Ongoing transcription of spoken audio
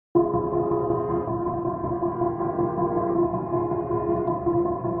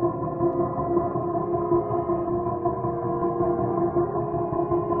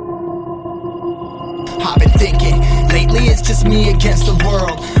Lately it's just me against the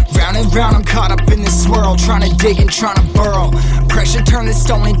world. Round and round I'm caught up in this swirl, trying to dig and trying to burrow. Pressure turned the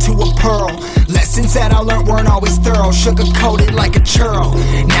stone into a pearl. Lessons that I learned weren't always thorough, sugar-coated like a churl.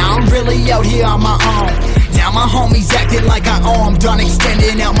 Now I'm really out here on my own. Now my homies acting like I owe 'em. Done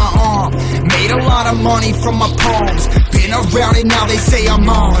extending out my arm. Made a lot of money from my poems. Been around it, now they say I'm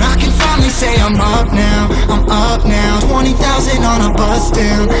on. I can finally say I'm up now. I'm up now. 20,000 on a bus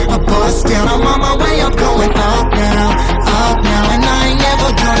down. A bus down. I'm on my way up, going up now. Up now. And I ain't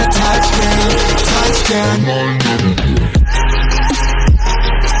never gonna touch down. Touchdown.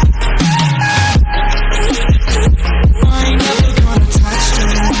 I ain't never gonna touch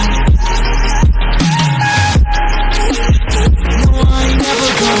down. No, I ain't never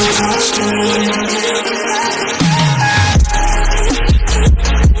gonna touch down.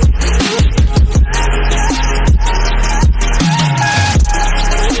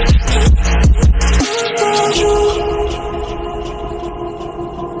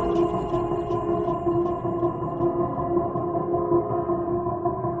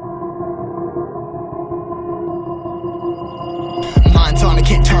 Mind's on, I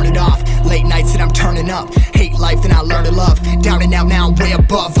can't turn it off. Late nights and I'm turning up. Hate life, then I learn to love. Down and out, now I'm way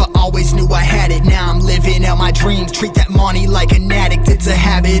above. I always knew I had it, now I'm living out my dreams. Treat that money like an addict, it's a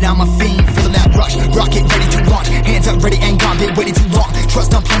habit. I'm a fiend, feeling that rush. Rocket ready to launch. Hands up, ready and gone, been waiting too long.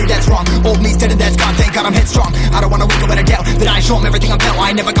 Trust on plenty, that's wrong. Old me's dead and that's gone, thank God I'm headstrong. I don't wanna wake up with a doubt that I show 'em everything I'm about. I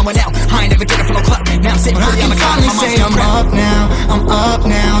ain't never going out, I ain't never getting for no clout. Now I'm sitting pretty on the cloud. I can finally say I'm up now, I'm up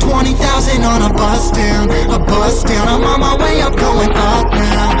now. 20,000 on a bus down, a bus down. I'm on my way up, going up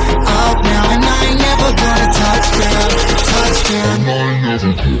now, up now. And I ain't never gonna touch down, touch down.